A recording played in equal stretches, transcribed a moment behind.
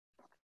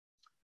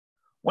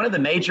One of the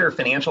major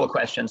financial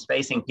questions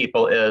facing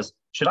people is,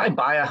 should I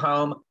buy a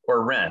home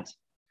or rent?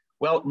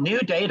 Well, new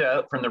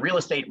data from the real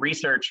estate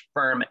research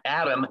firm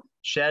ATTOM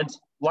sheds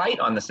light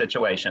on the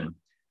situation.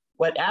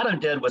 What ATTOM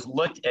did was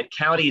looked at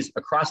counties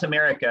across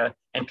America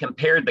and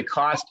compared the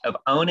cost of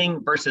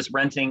owning versus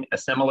renting a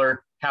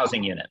similar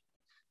housing unit.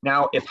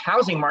 Now, if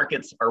housing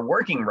markets are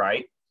working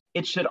right,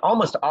 it should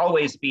almost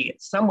always be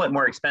somewhat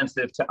more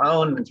expensive to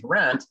own than to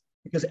rent,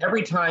 because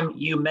every time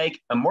you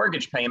make a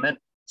mortgage payment,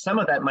 some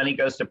of that money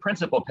goes to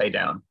principal pay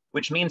down,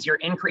 which means you're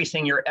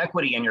increasing your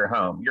equity in your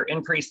home. You're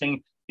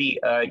increasing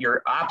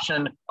your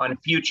option on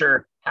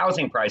future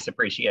housing price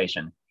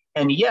appreciation.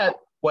 And yet,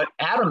 what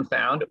ATTOM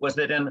found was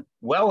that in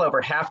well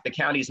over half the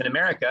counties in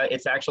America,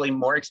 it's actually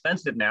more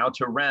expensive now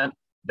to rent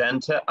than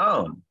to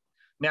own.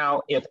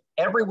 Now, if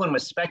everyone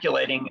was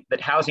speculating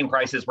that housing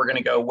prices were going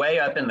to go way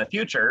up in the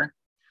future,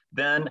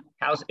 then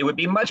it would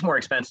be much more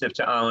expensive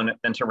to own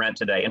than to rent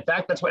today. In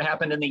fact, that's what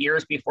happened in the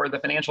years before the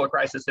financial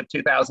crisis of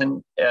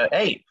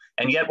 2008.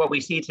 And yet what we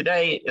see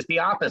today is the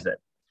opposite.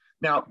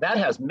 Now, that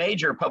has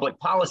major public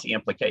policy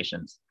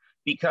implications,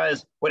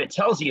 because what it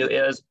tells you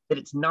is that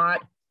it's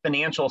not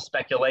financial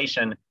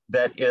speculation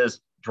that is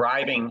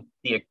driving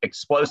the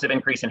explosive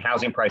increase in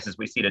housing prices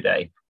we see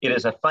today. It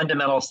is a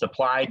fundamental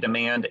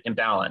supply-demand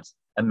imbalance.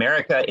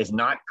 America is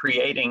not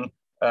creating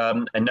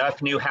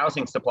enough new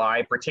housing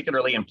supply,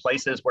 particularly in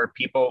places where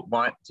people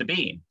want to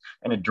be.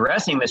 And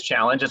addressing this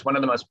challenge is one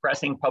of the most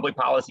pressing public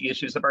policy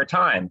issues of our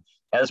time,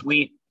 as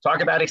we talk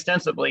about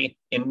extensively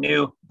in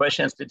new Bush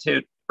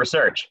Institute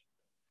research.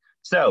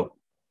 So,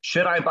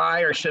 should I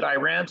buy or should I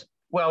rent?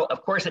 Well,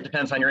 of course, it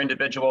depends on your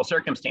individual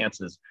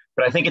circumstances,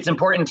 but I think it's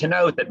important to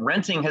note that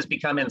renting has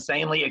become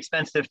insanely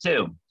expensive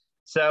too.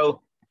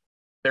 So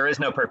there is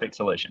no perfect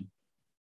solution.